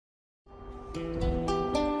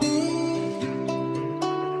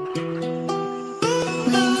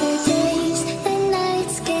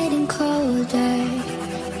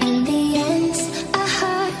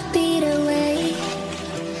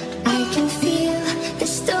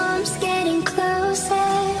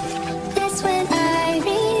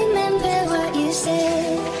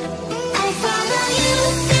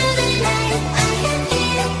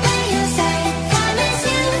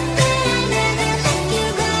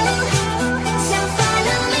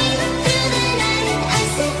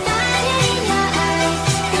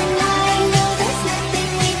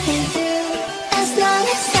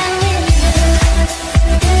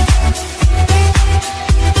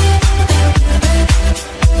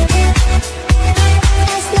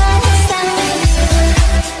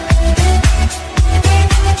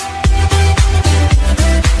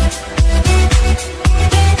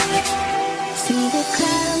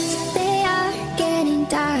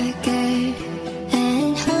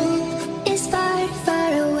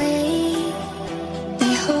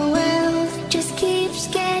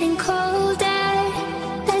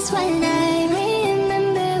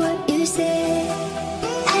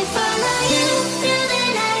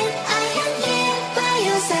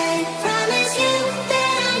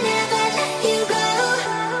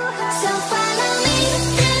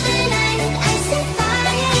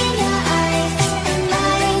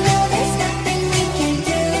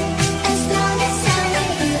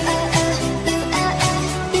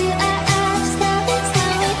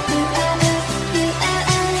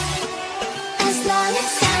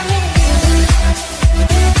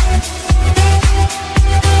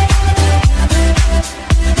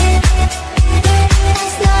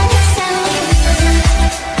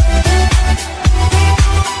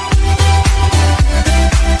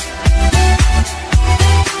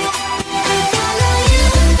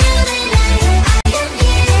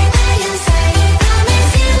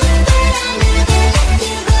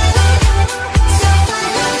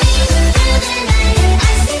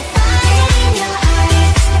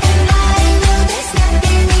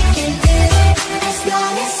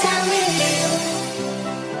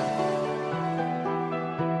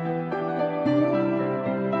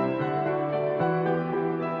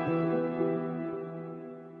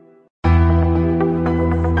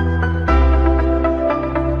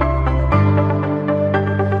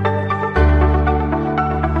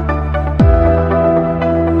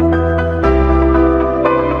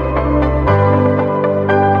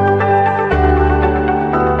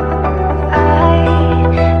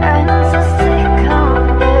I am so sick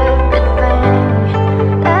of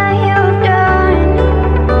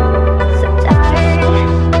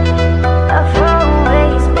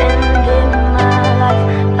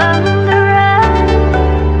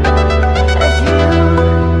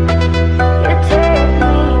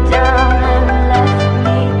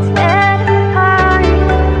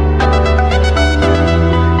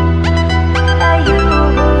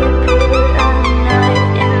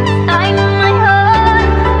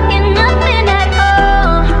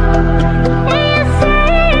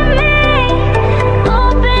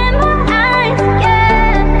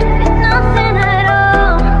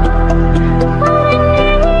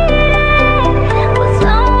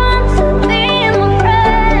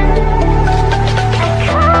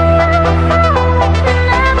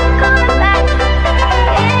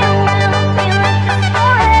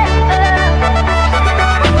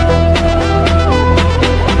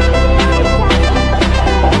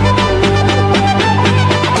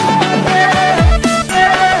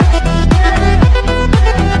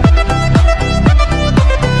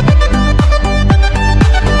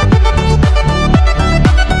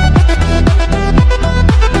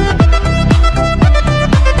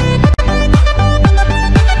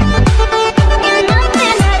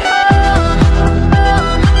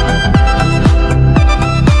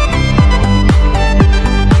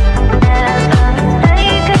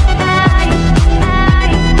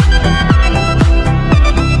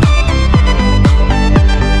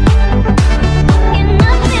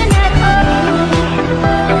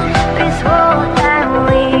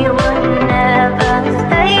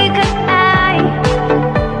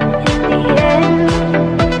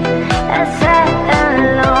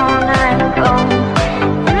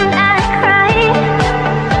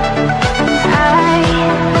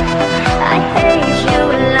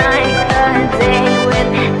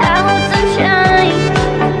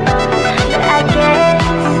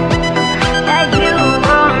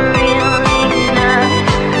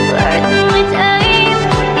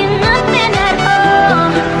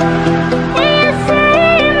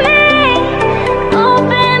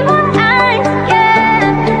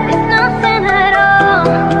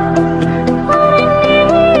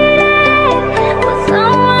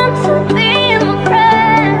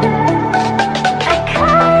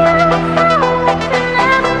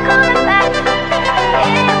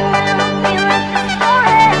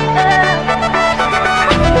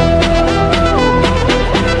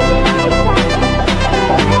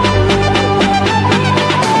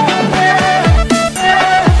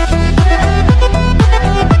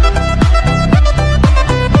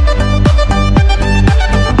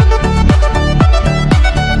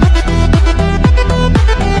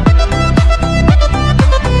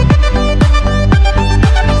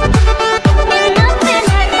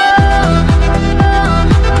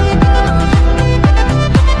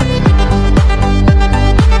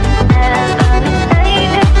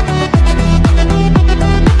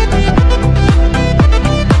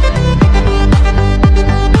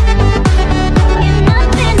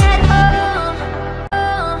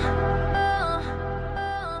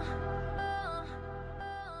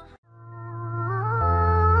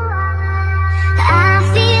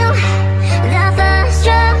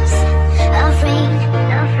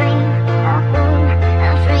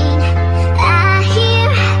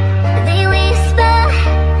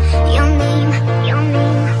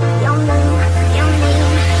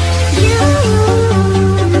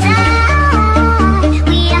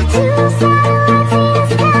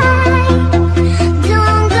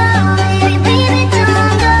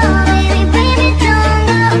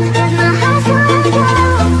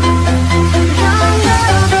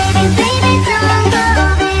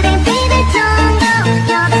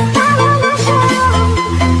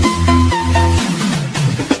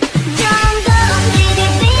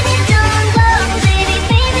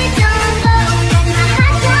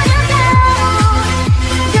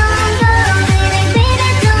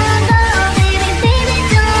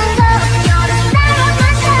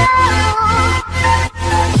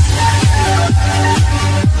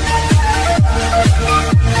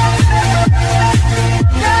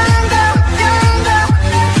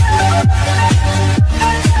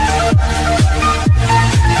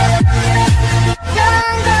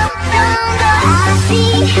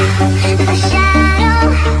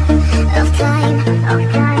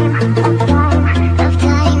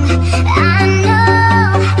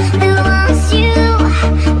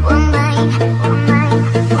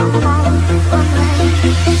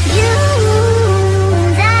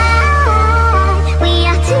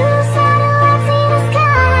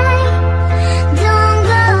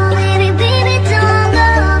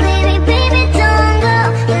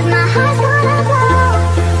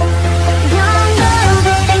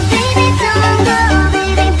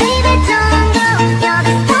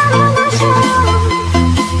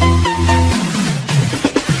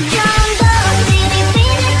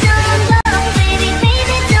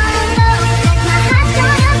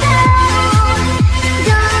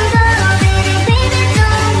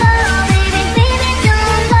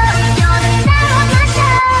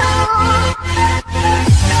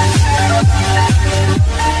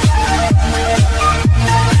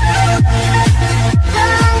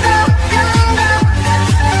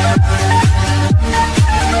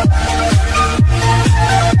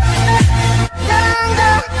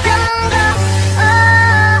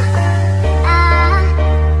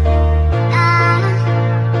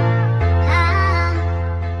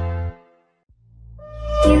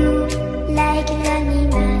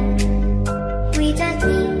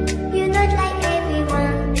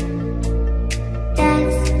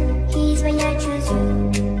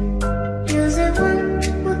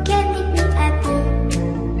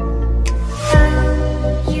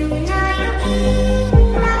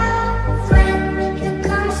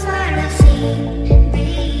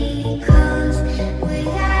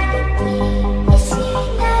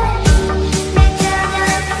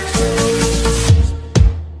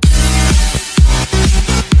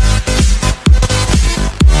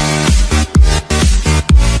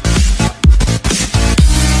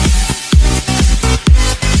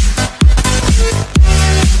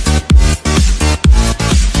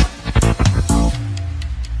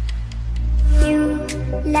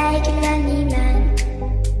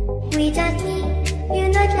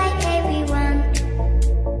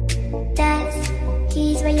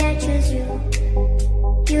That's why I choose you.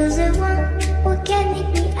 You're the one who can make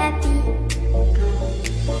me happy.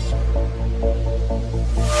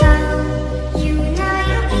 How you know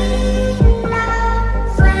you're in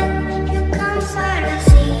love when you come for the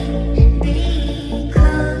sea.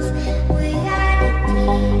 Because we are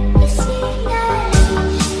the signal,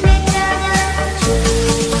 better than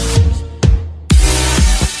choose.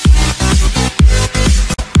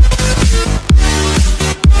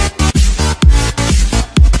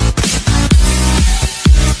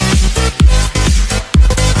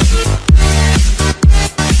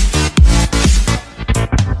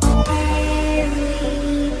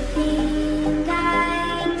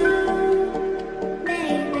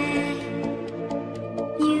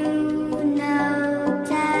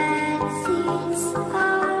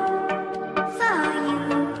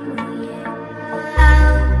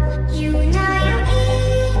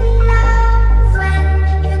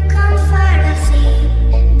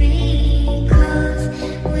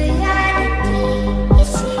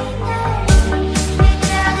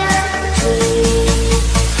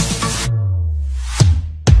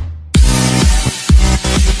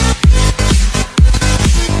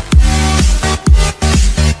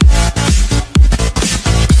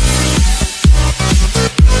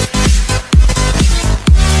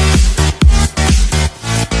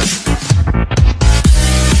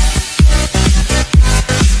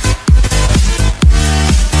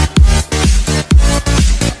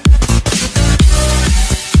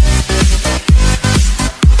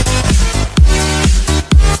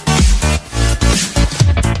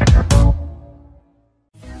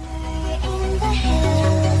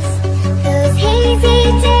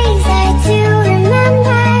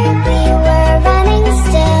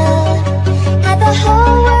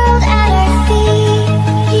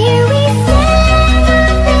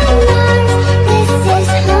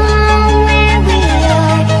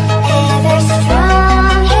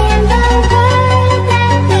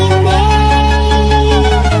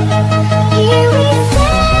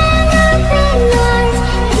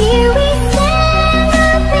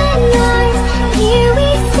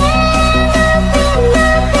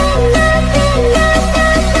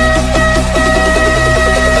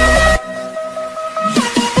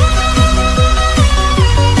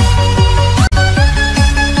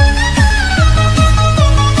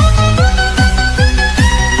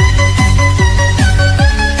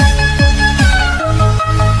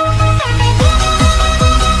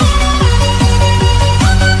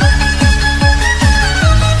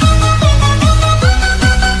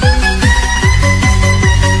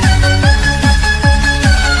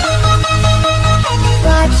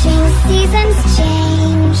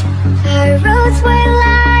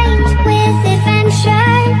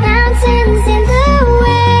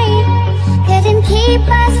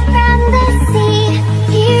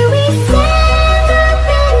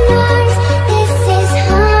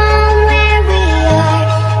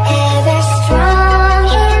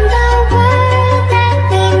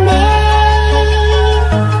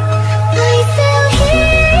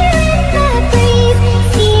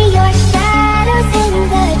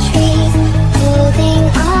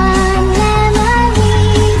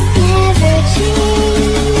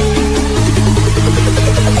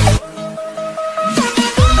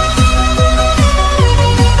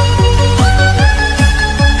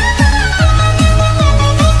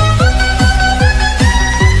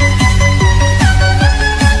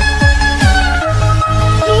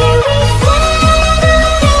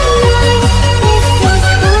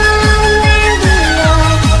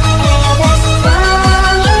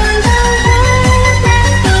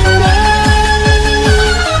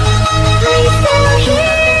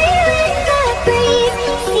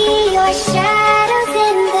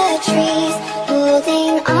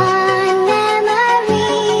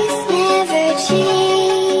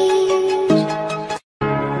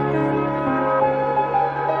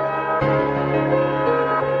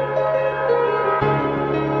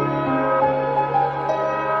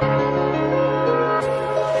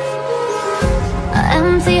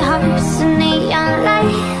 Empty hearts and neon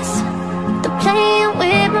lights, they're playing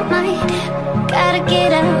with my mind. Gotta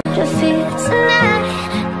get out of here tonight.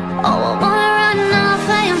 Oh, I wanna run off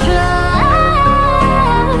and fly.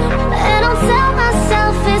 And I'll tell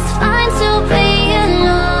myself it's fine to be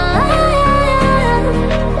alone,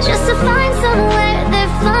 just to find somewhere that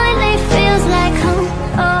finally feels like home.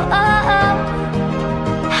 Oh, oh, oh.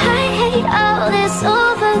 I hate all this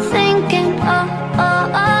overthinking. Oh,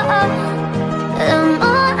 oh, oh, oh. The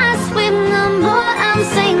more I swim, the more I'm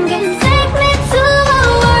sinking. Take me to a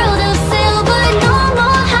world of silver, no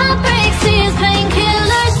more heartbreaks, tears, painkillers.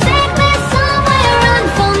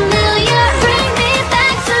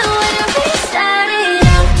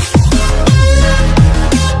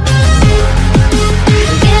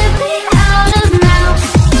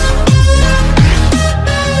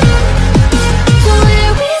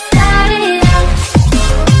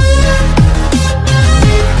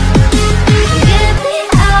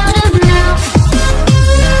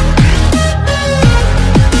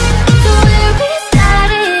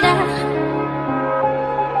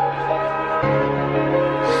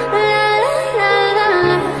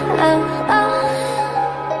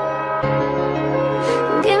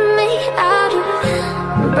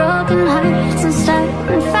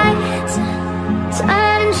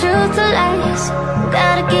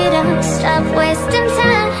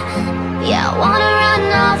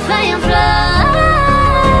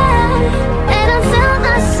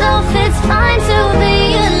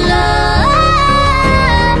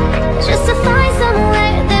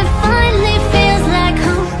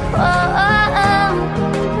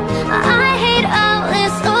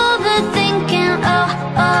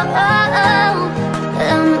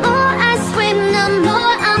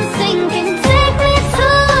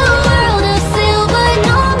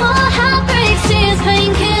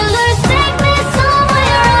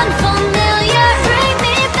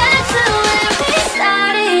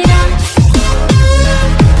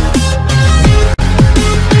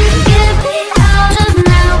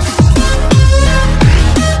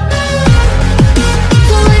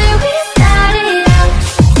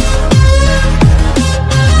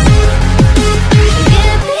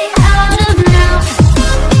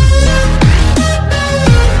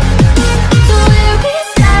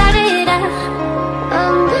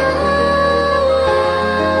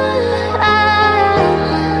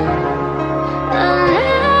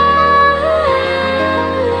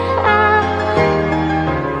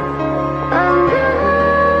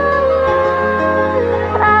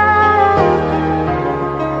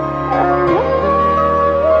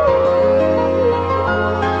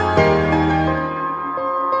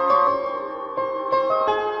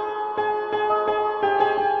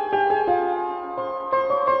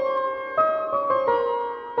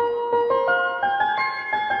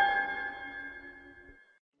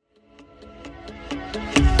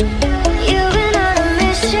 You've been on a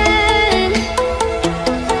mission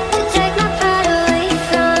to take my pride away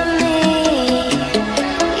from me.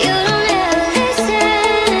 You don't ever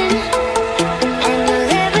listen, and you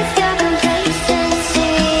live with your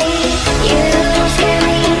complacency. You don't scare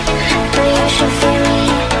me, but you should fear me.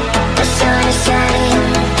 The sun is setting,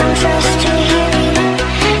 don't trust your hearing.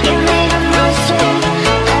 You made a monster,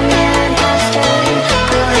 I'm their imposter.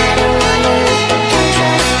 Go ahead and wonder, don't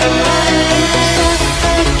trust the water.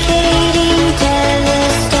 Suffocating,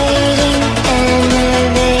 devastating,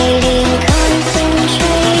 enervating,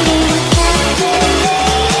 concentrating, captivating.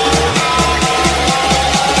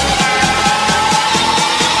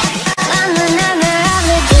 I'm the nightmare of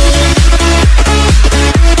the deep.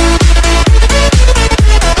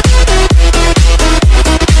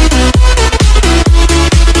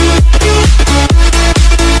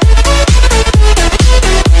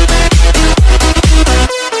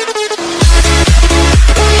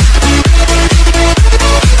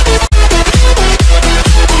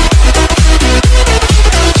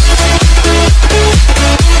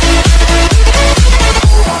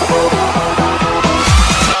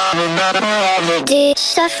 Deep,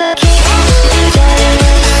 suffocating, devastating,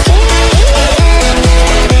 enervating,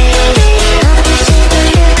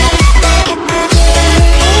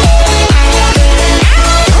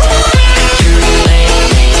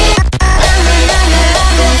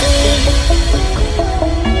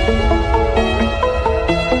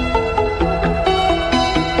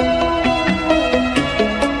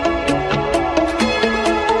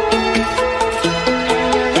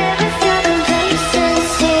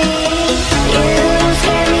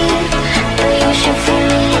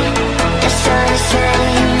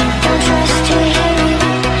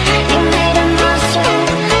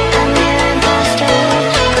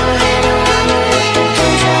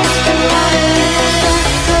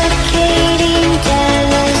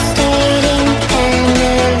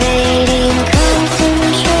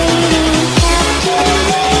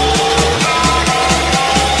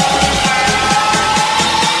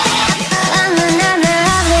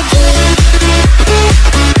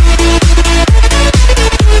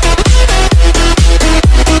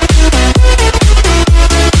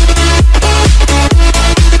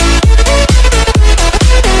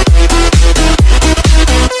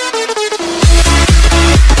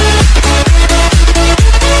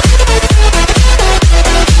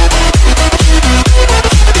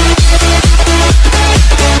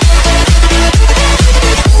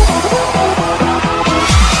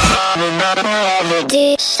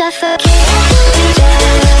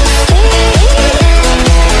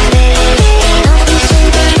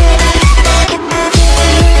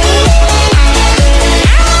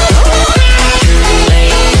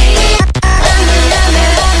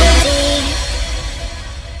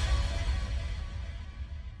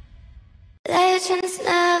 Legends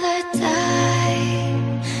never die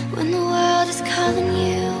when the world is calling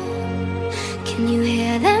you. Can you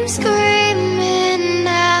hear them screaming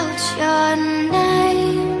out your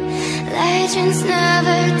name? Legends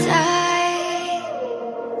never die.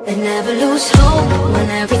 They never lose hope when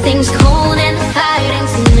everything's cold and the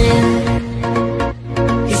fighting's near.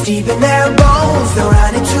 It's deep in their bones, they'll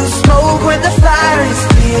run into smoke when the fire is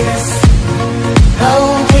fierce.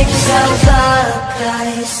 Oh, pick yourself up,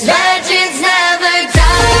 guys. Legends never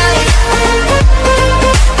die.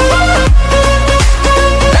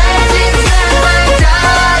 Legends never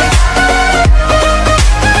die.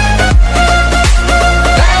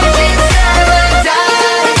 Legends never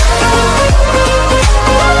die.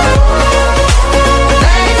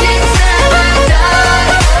 Legends never die.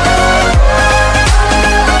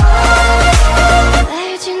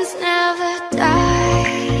 Legends never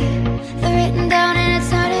die. They're written down in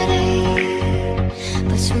eternity,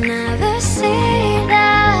 but you'll never see the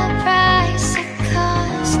price it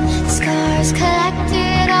cost. The scars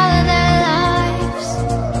collected all of their lives.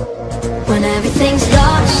 When everything's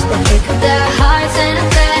lost, they pick up their hearts and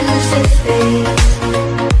avenge defeat.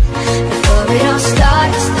 Before it all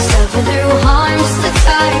starts, they suffer through harms to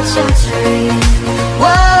guide your dream.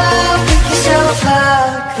 Whoa, pick yourself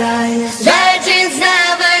up, guys. Legends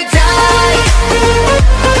never die.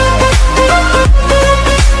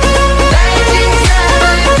 Legends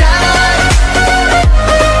never die.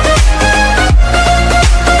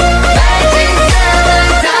 Legends never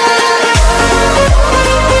die.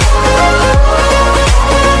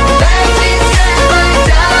 Legends never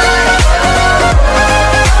die.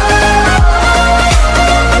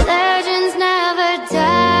 Legends never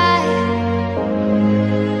die.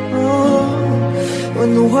 Oh, when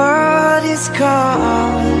the world is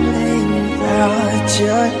calling out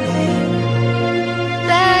your name.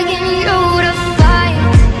 Begging you to fight.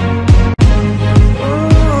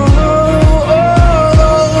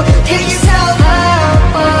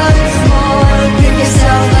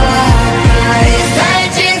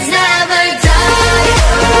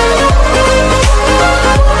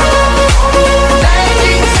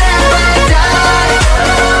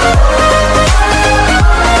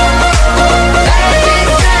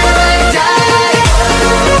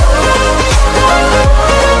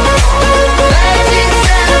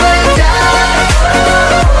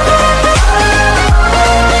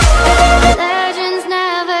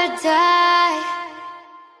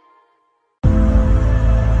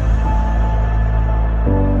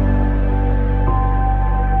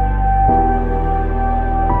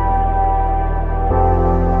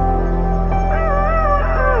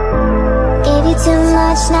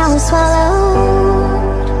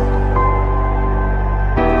 swallowed.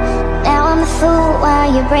 Now I'm a fool while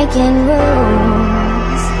you're breaking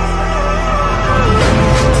rules.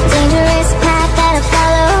 Dangerous path that I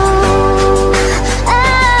follow. Oh,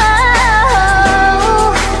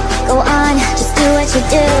 go on, just do what you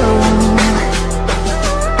do.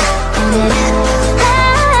 And it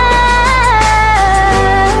hurts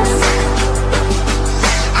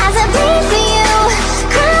as I bleed for you,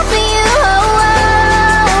 cry for you. Oh,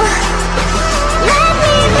 oh. Let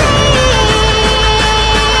me bleed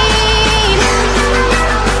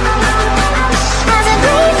as I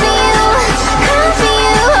bleed for you, cry for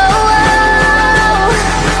you. Oh, oh.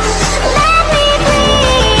 Let me bleed.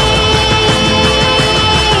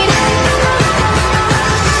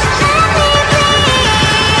 Let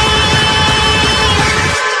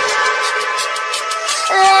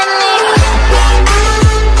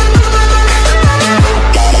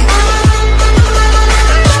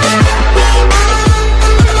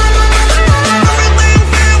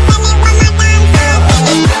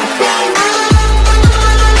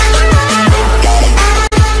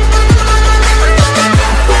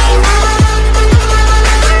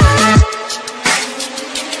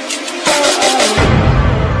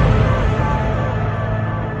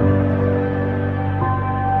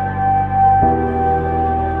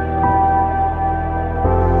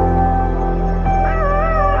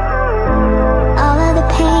all of the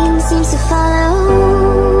pain seems to follow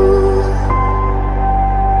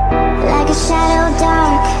like a shadow,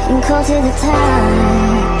 dark and cold to the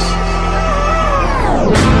touch.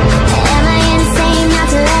 Am I insane not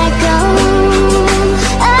to let go?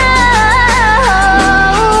 Oh,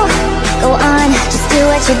 go on, just do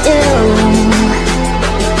what you do.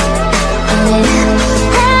 And it hurts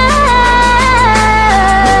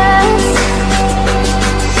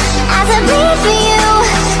as I bleed for you,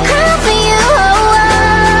 cry for you. Oh,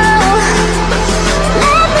 oh.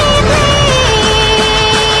 Let me bleed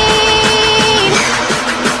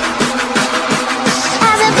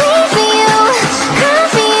as I bleed for you, cry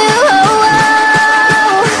for you. Oh,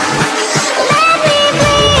 oh. Let me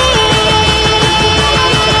bleed.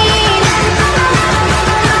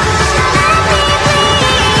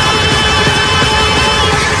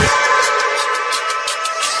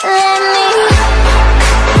 Let me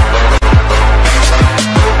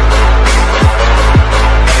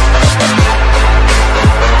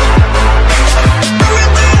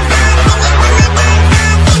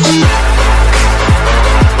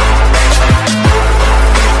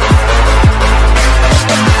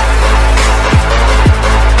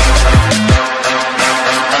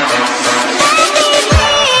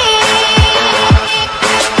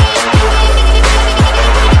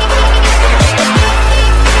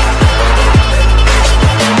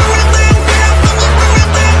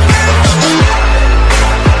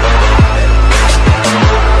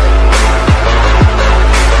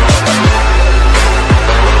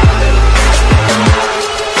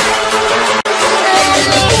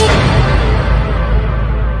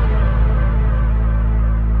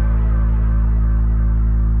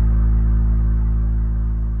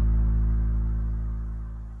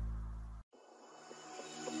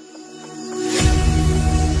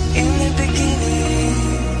In the beginning,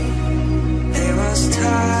 there was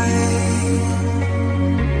time.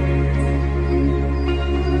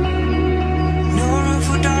 No room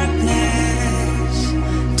for darkness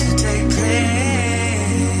to take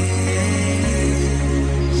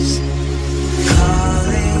place.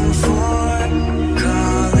 Calling for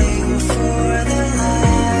the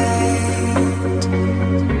light.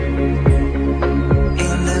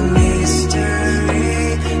 In the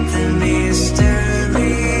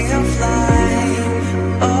mystery of life.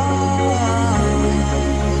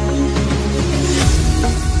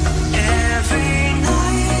 Every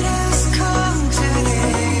night has come to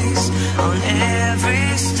this. On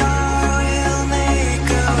every star will make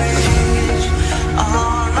a wish.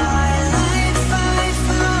 All my life I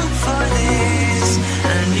fought for this,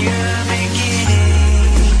 a new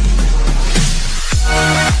beginning.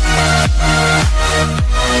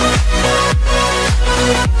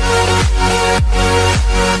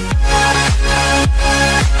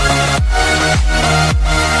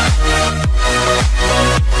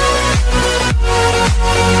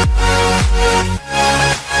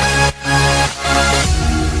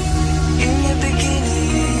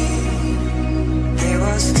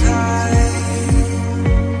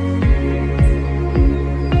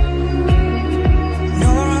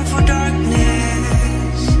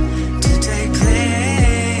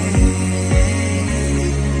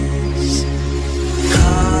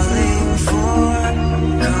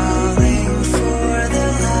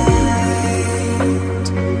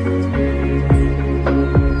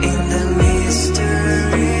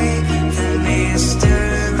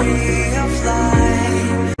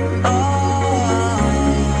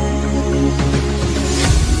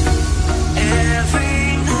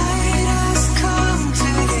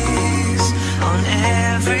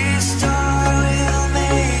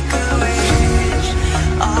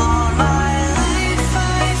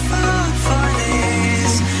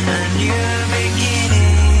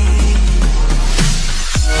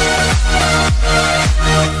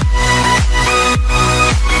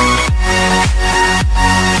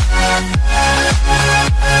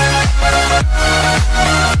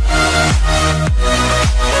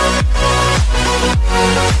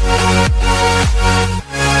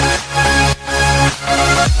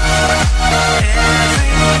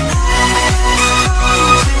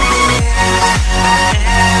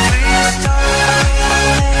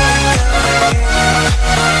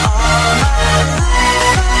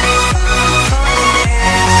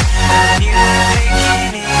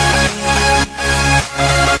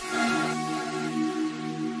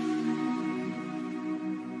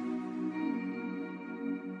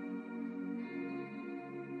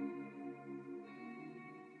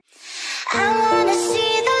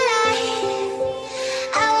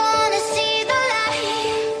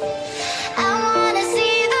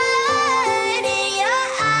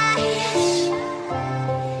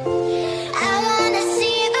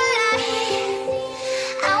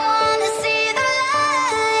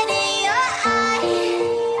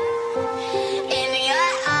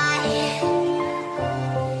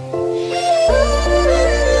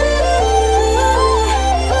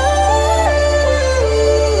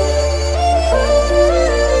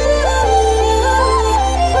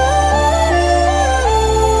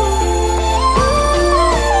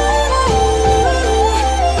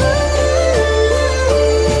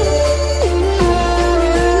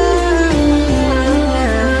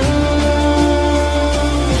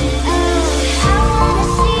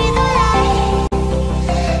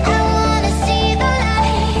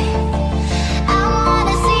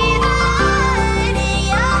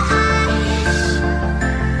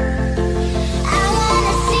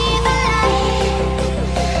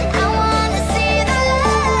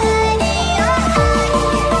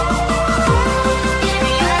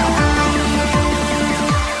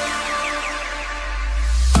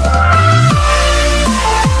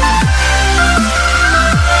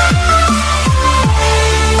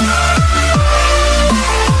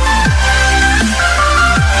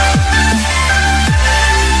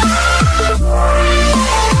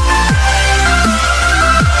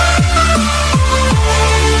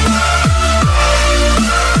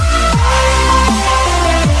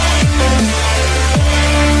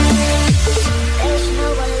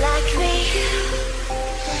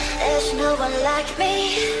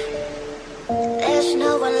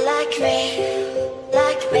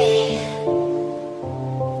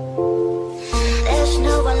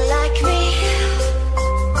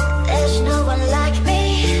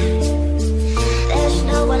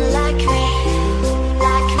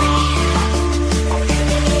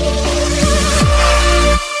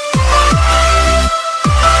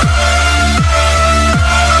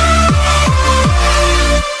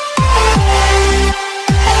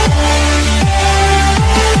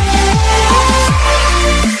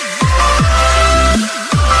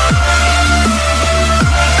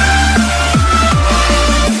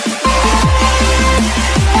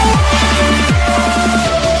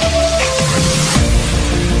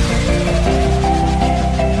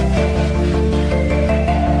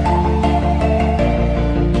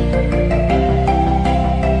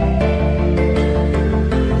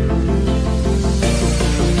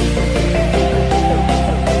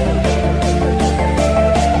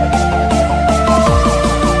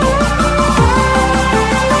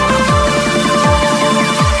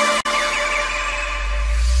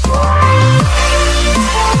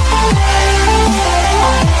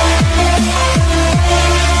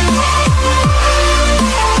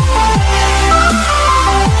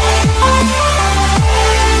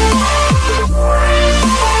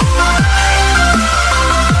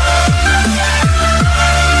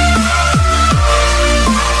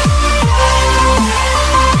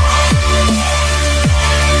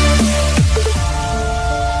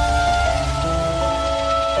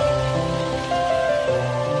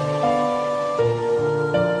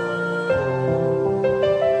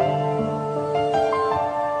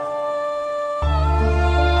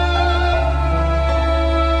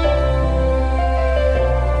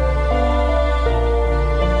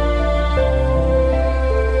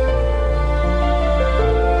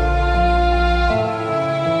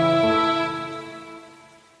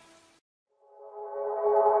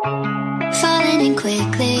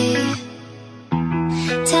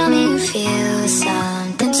 feel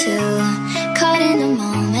something too. Caught in the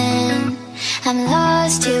moment, I'm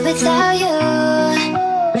lost here without you.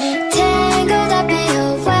 Tangled up in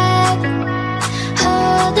your web,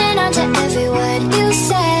 holding on to every word you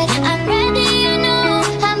said. I'm ready, you know,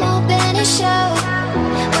 I'm open to show.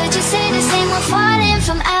 Would you say the same? We're falling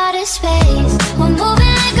from outer space. We're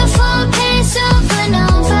moving like a full-page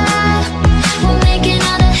supernova. We're making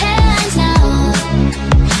all the headlines now,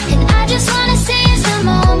 and I just wanna seize the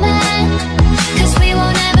moment, 'cause we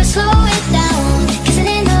won't ever slow it down. Kissing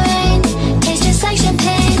in the rain, tastes just like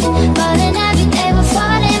champagne. Falling every day, we're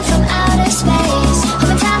falling from outer space.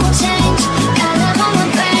 Hoping time will change, got love on my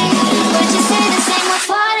brain. Would you say the same? We're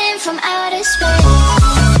falling from outer space.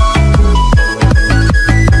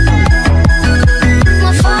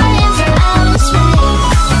 We're falling from outer space.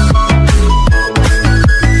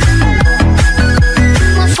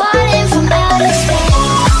 We're falling from outer space.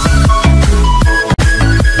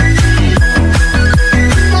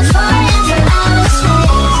 We're falling from outer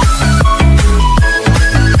space.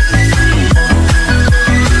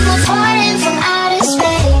 We're falling from outer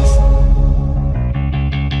space.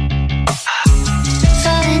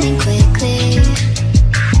 Falling in quickly.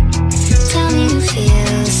 Tell me you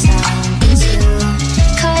feel something too.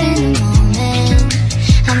 Caught in the moment,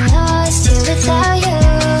 I'm lost here without you.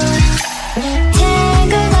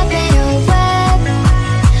 Tangled up in your web,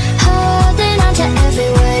 holding on to every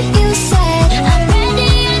word you said. I'm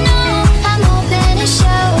ready, you know, I'm open to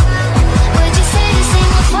show. Would you say the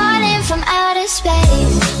same? We're falling from outer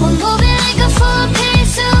space. We're moving like a full-page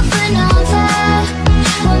supernova.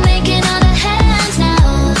 We're making all the headlines now,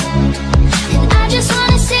 and I just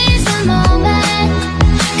wanna seize the moment,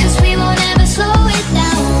 'cause we won't ever slow it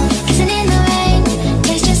down. Kissing in the rain,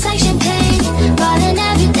 tastes just like champagne. Falling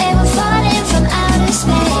every day, we're falling from outer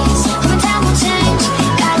space. Hoping time will change,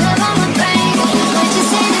 got love on my brain. Would you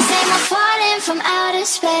say the same? We're falling from outer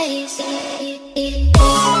space.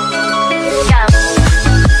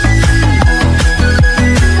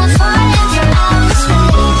 We're falling from outer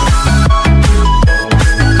space.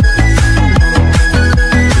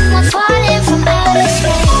 We're falling from outer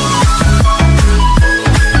space.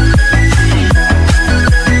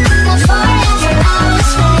 We're falling from outer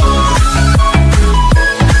space.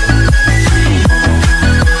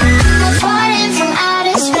 We're falling from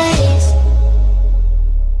outer space.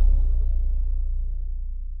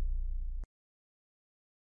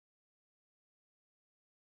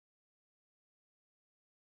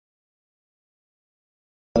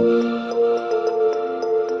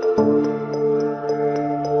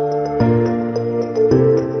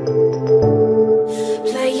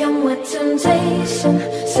 Playing with temptation,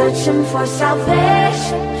 searching for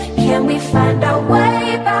salvation. Can we find our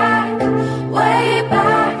way back, way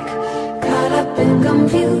back? Caught up in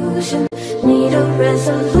confusion, need a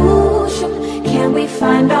resolution. Can we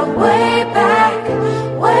find our way back,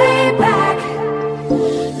 way back?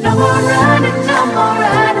 No more running, no more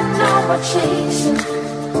running, no more chasing.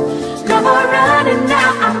 No more running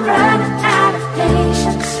now, I'm running out of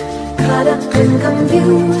patience. Caught up in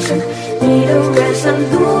confusion, need a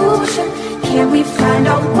resolution. Can we find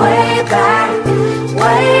our way back,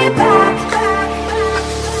 way back?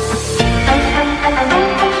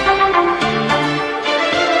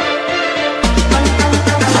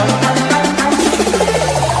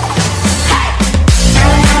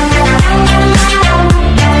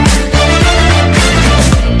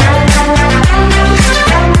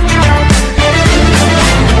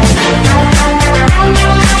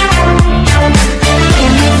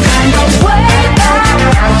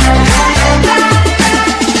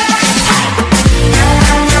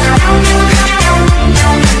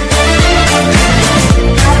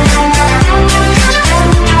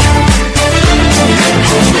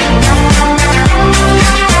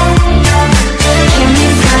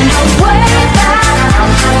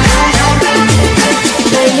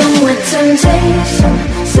 Temptation,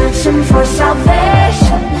 searching for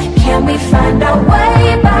salvation. Can we find our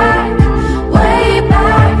way back, way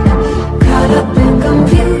back? Caught up in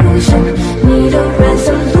confusion, need a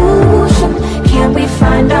resolution. Can we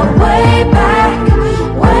find our way back,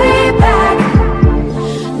 way back?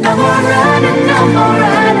 No more running, no more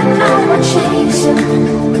running, no more chasing.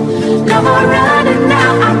 No more running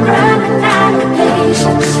now, I'm running out of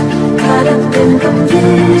patience. Caught up in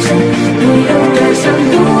confusion, need a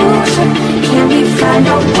resolution. Can we find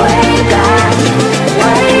our way back,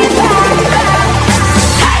 way back?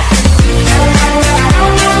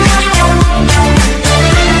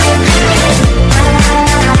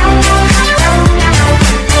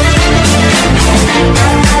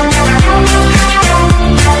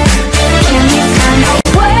 Can we find our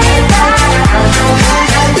way back?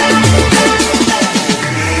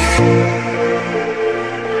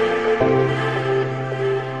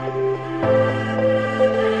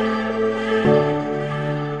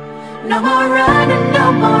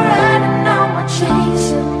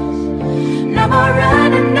 no more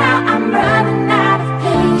running now, I'm running out of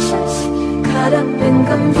patience. Caught up in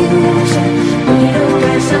confusion, need a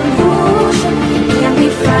resolution. Can we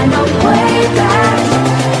find a way back,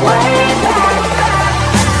 way back?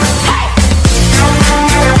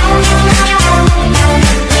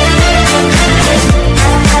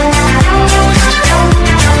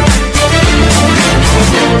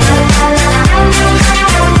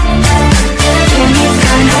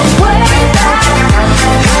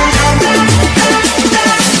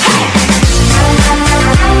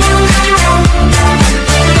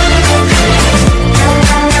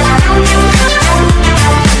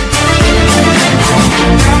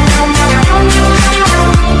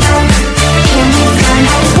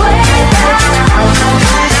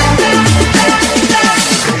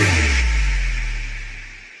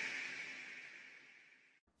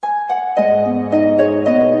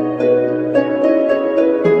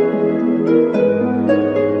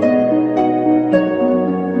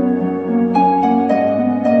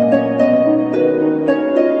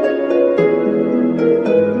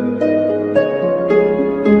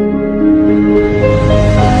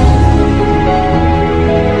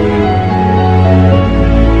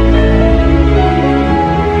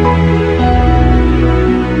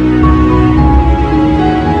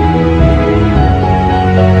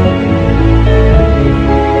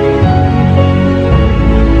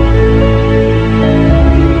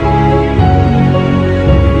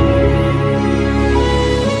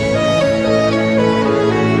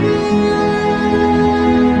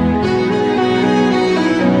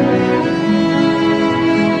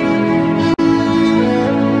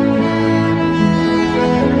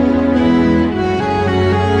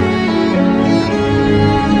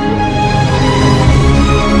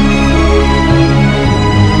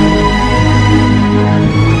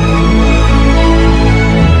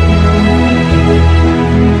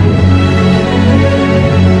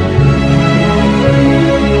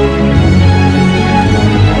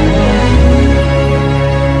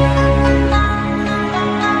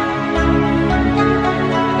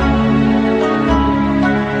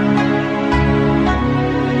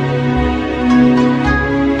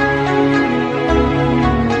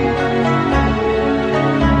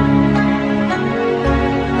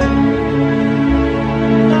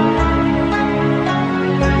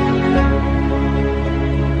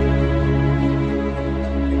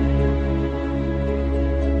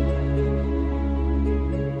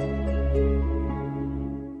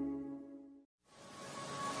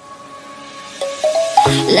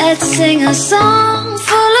 Let's sing a song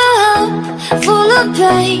full of hope, full of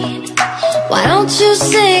pain. Why don't you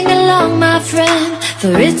sing along, my friend?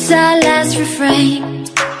 For it's our last refrain.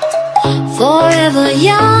 Forever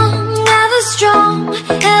young, ever strong,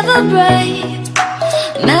 ever brave.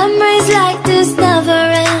 Memories like this never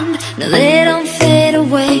end. No, they don't fade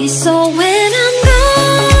away. So when I'm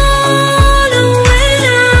gone, oh, when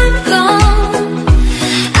I'm gone,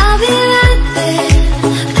 I'll be right there,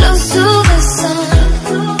 close to the sun.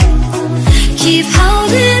 Keep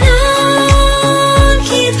holding on,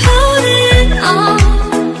 keep holding on.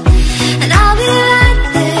 And I'll be right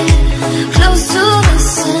there, close to the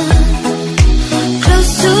sun,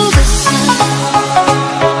 close to the sun.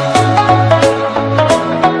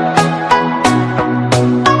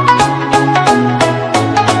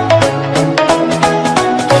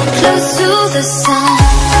 Close to the sun.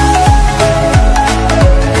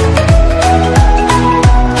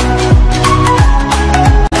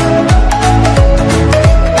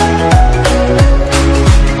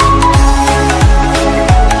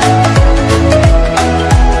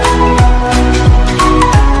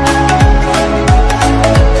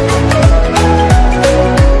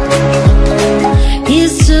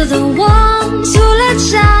 Here's to the ones who let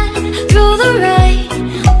shine through the rain,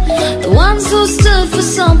 the ones who stood for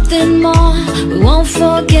something more. We won't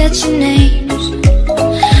forget your names.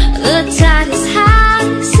 The tide is high,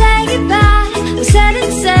 say goodbye, we're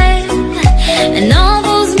setting sail, and all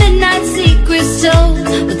those midnight secrets told,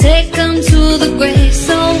 we'll take them to the grave.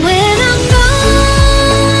 So when I'm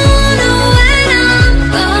gone, oh, when I'm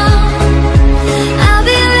gone, I'll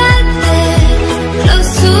be right there,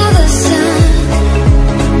 close to the sun.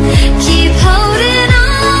 Keep holding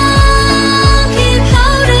on, keep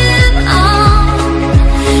holding on.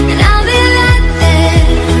 And I'll be right there,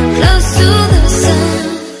 close to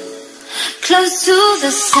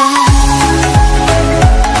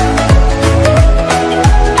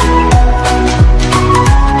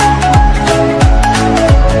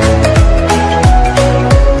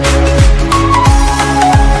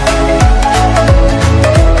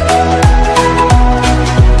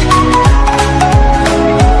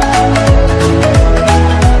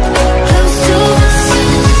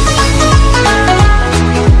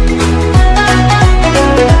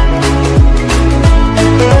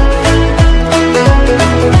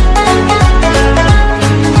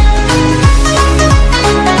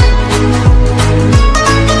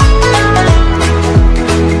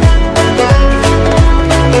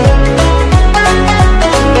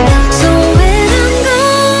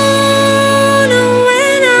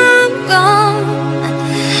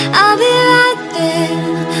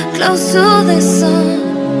close to the sun.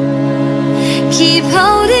 Keep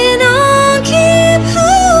holding on, keep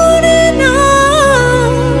holding on,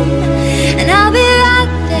 and I'll be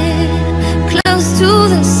right there, close to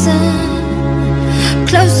the sun,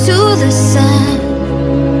 close to the sun.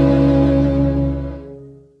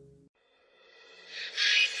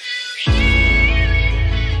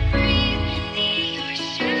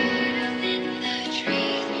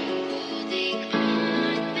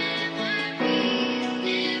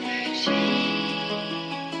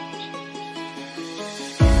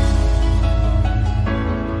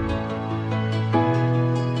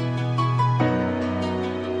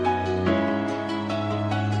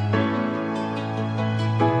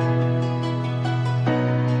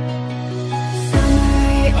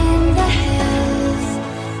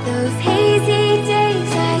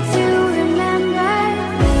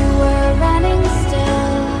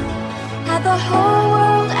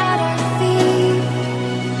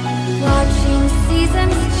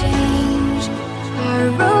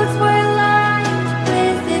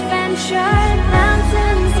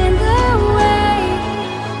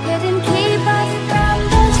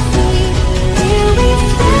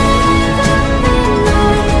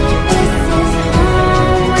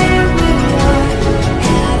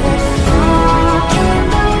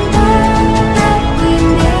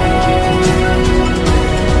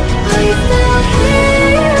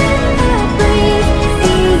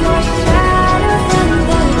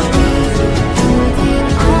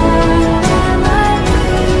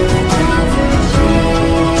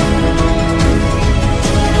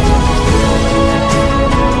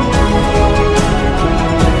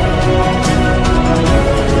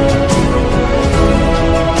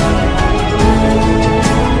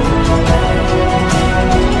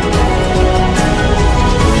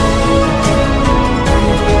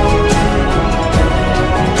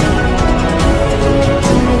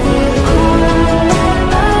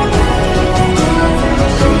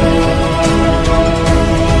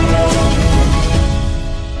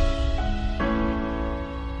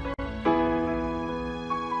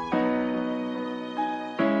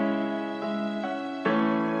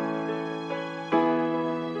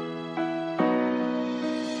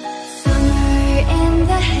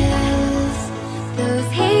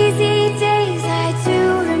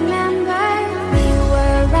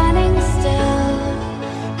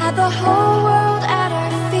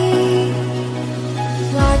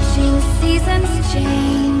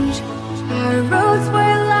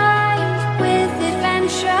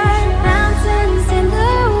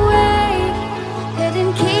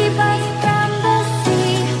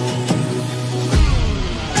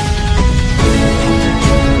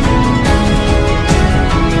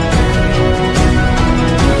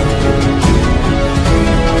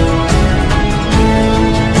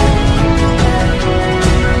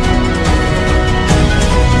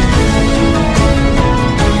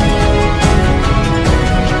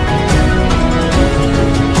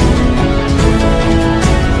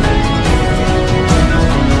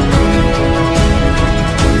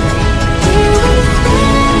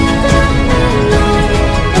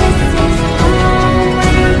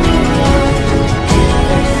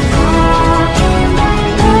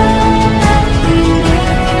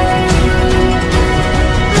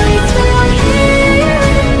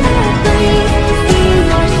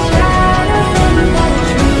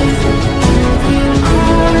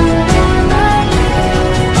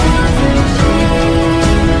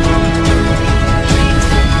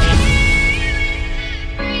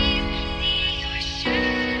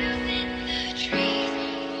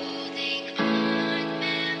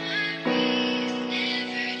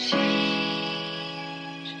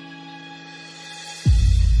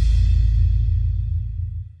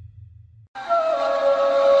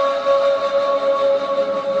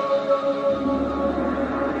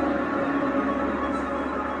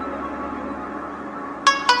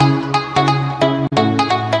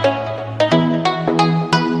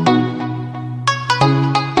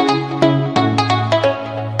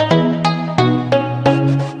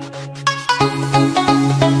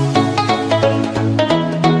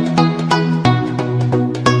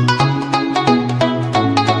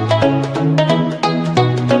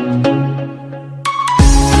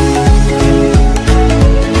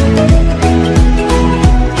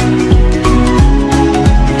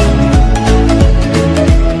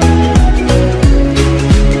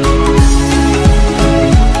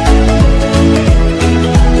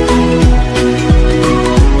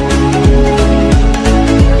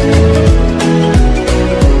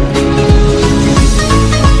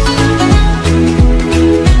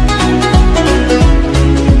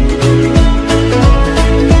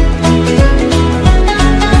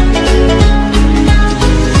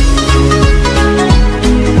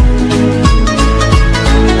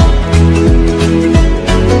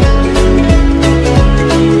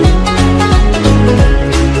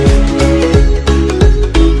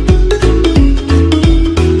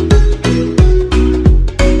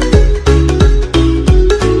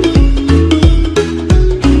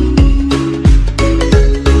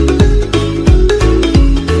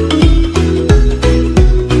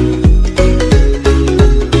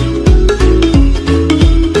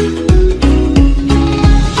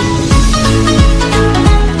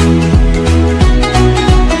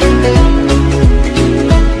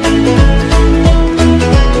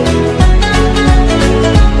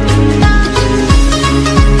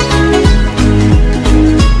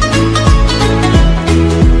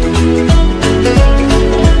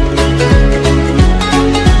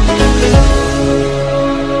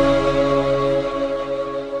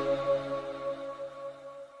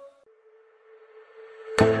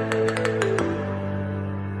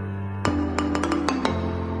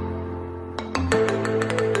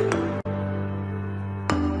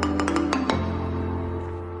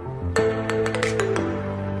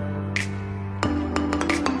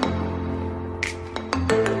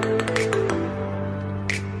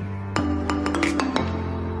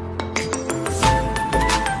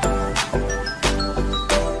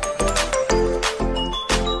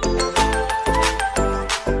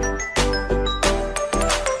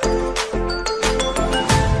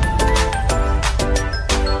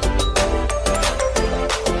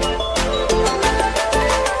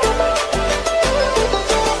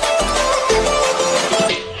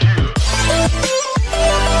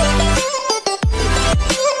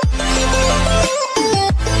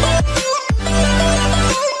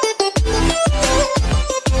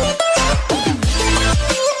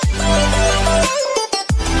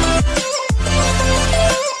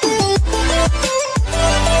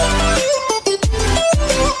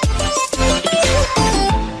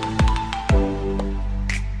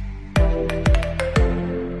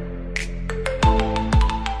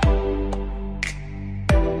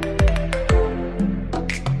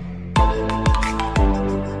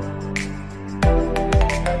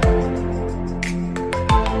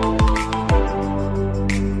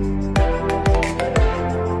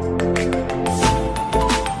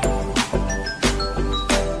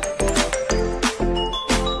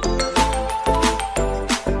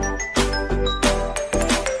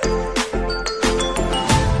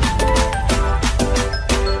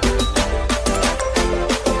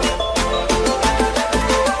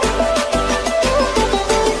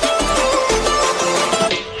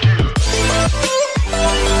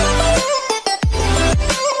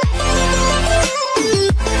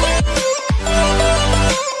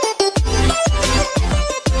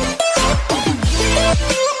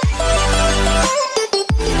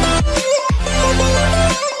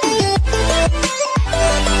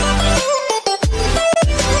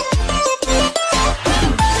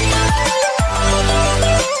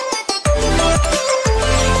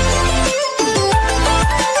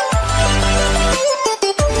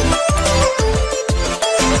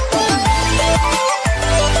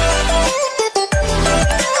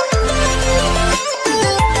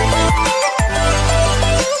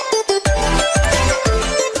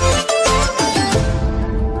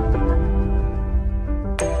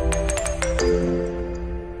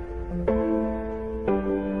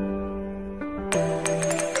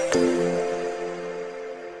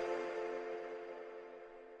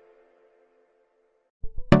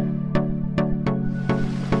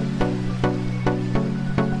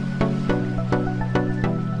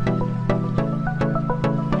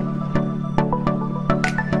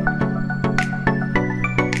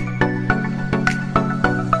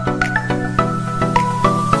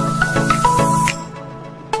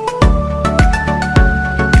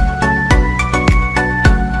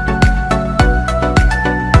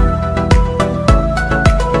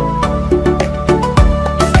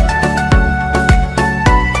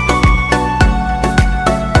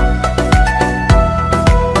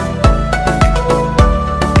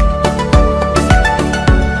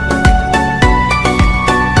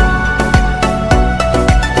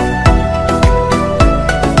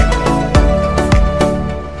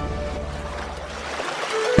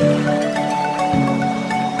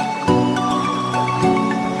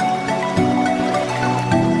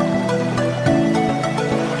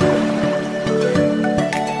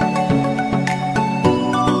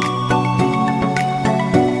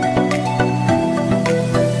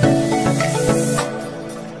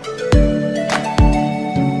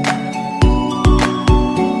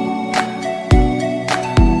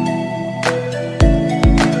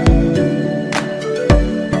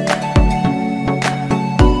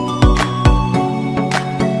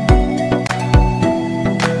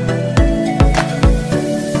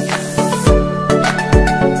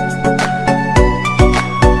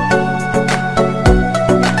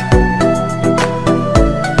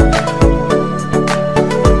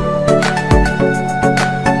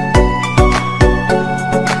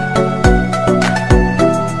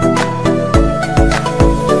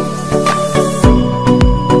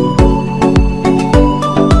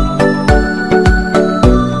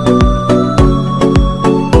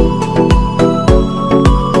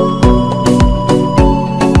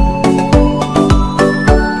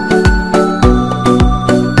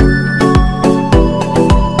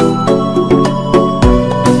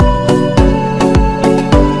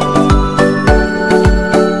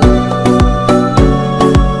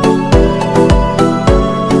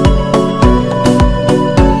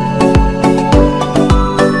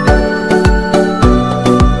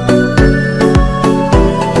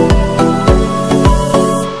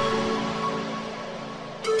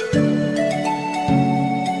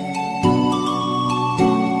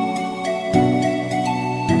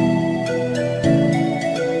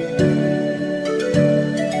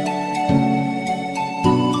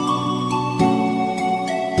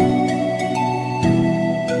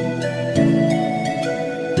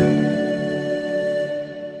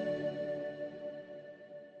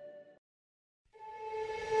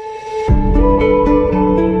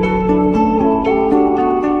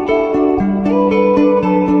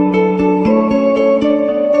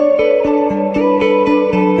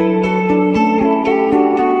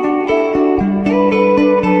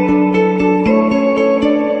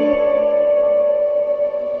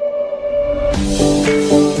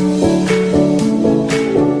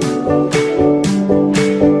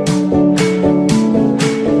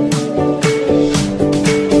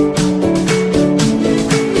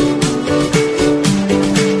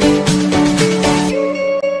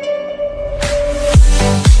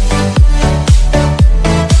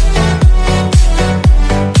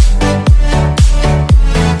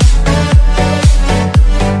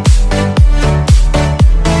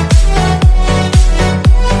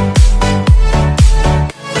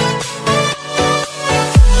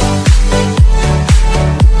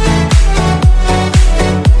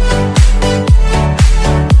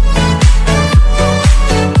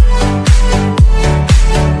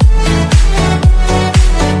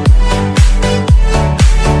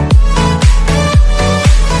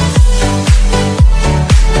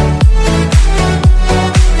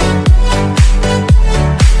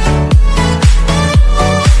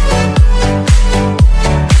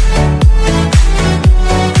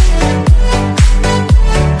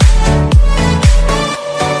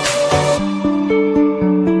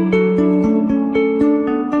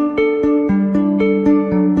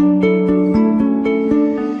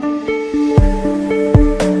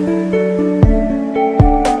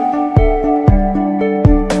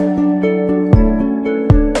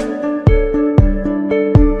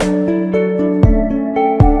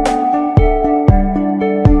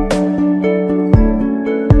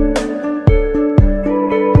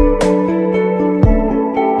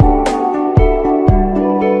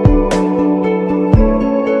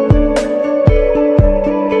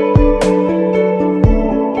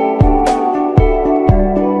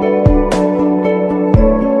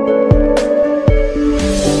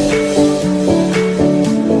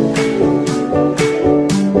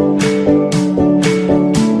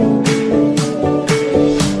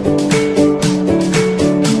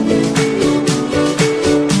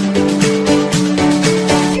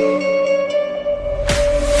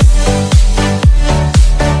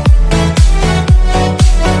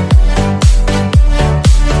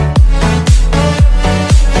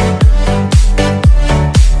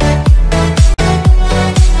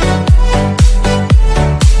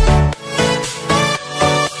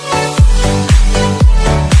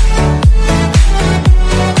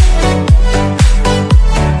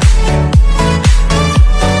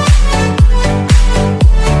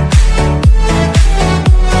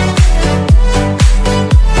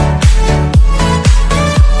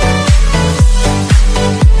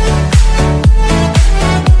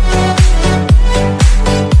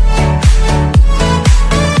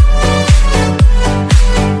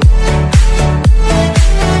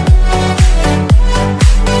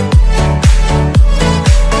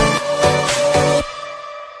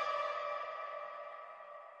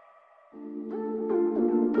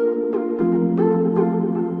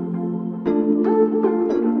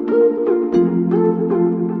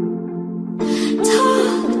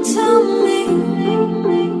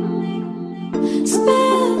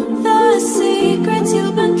 secrets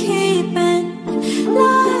you've been keeping.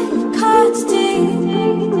 Life cuts deep.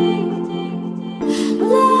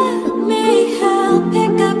 Let me help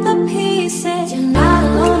pick up the pieces. You're not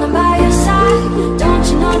alone, I'm by your side. Don't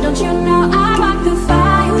you know, don't you know, I walk through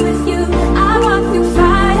fire with you. I walk through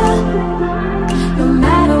fire. No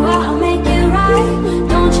matter what, I'll make it right.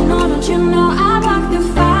 Don't you know, don't you know, I walk through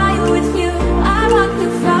fire with you. I walk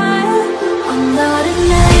through fire. I'm not an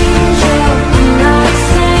angel, I'm not a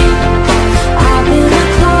saint. I've been a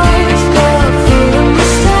close love full of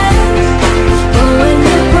mistakes. But when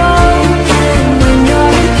you're broken, when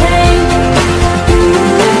you're in pain,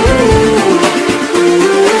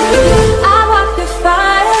 I walk through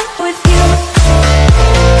fire with you.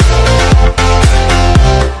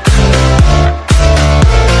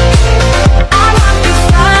 I walk through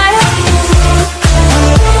fire.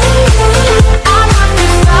 I walk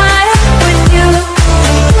through fire with you.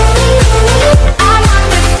 I walk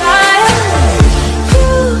through fire.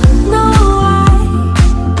 You know I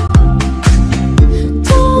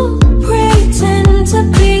don't pretend to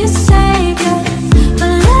be a savior,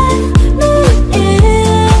 but let me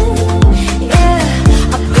in. Yeah,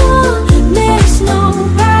 I promise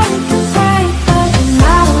nobody can break, but you're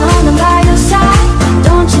not alone, I'm by your side.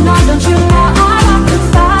 Don't you know, don't you know, I walk through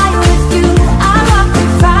fire with you. I walk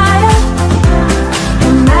through fire. No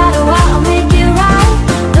matter what, I'll make it right.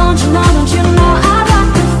 Don't you know, don't you know, I walk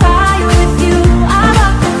through fire with you. I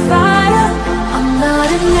walk through fire. I'm not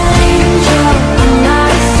an angel, I'm not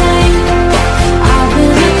a saint. I've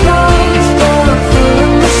been a close love full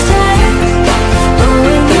of mistakes. But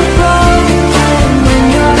when you're broken, when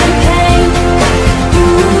you're in pain,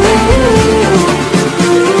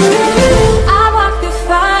 I walk through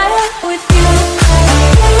fire with you.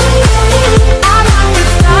 I walk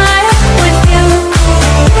through fire with you.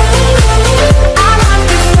 I walk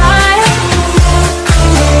through fire.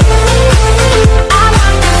 I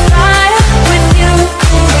walk through fire with you.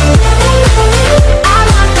 I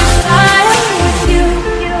walk through fire with you.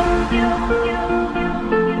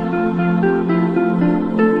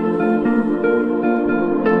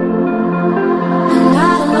 I'm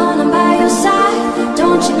not alone, I'm by your side.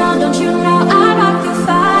 Don't you know, don't you know, I walk through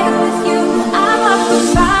fire with you. I walk through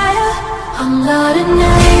fire. I'm not an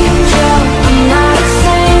angel, I'm not a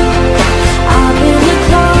saint. I've been a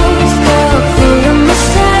close love full of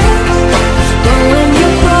mistakes. But when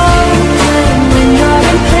you're broken, when you're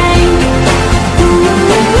in pain,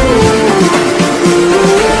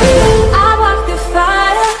 I walk through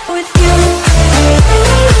fire with you.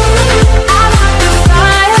 I walk through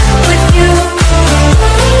fire with you.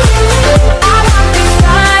 I walk through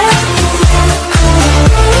fire.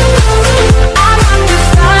 I walk through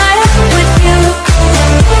fire with you.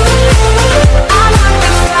 I walk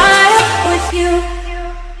through fire with you.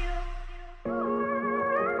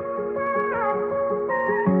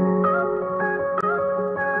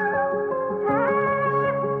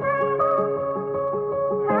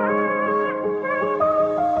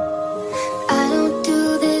 I don't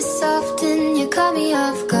do this often, you caught me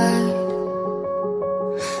off guard.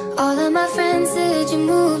 All of my friends said you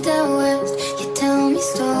moved out west. You tell me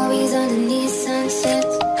stories underneath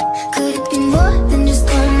sunsets. Could it be more than just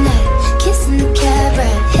one night? Kissing the cab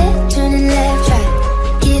ride, head turning left, right.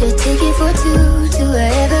 Get a ticket for two to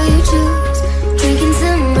wherever you choose. Drinking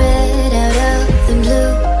some red out of the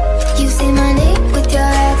blue. You say my name with your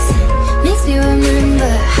accent, makes me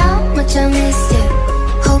remember how much I missed you.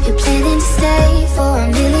 Hope you're planning to stay for a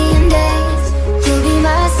million days. You'll be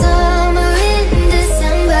my summer in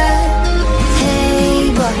December.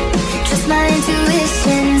 Hey boy, trust my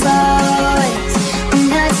intuitions always. I'm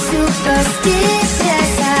not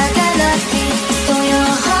superstitious, I got lucky. Stole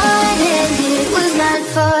your heart and it was not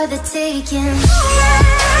for the taking.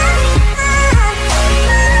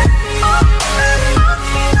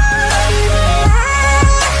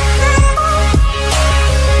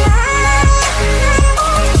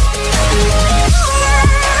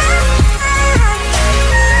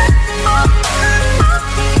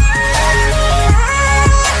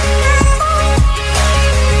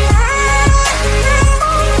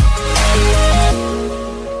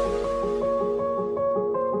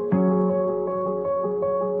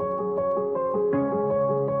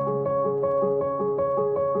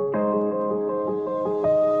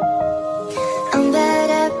 I'm bad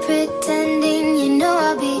at pretending, you know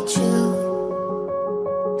I'll be true.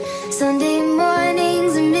 Sunday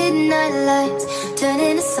mornings and midnight lights turn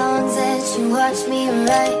into songs that you watch me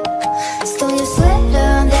write. Stole your sweater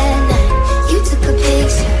on that night, you took a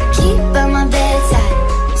picture, keep by my bedside.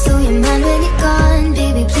 So you're mine when you're gone,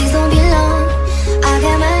 baby, please don't be long. I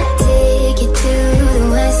got my ticket to the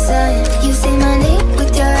west side. You say my name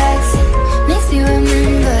with your accent,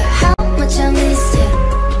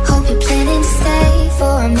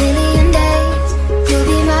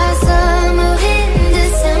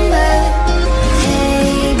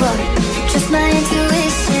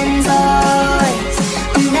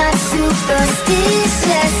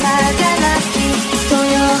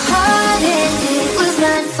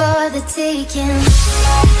 the taking.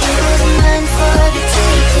 It was mine for the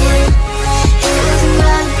taking. It was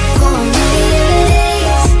mine for me.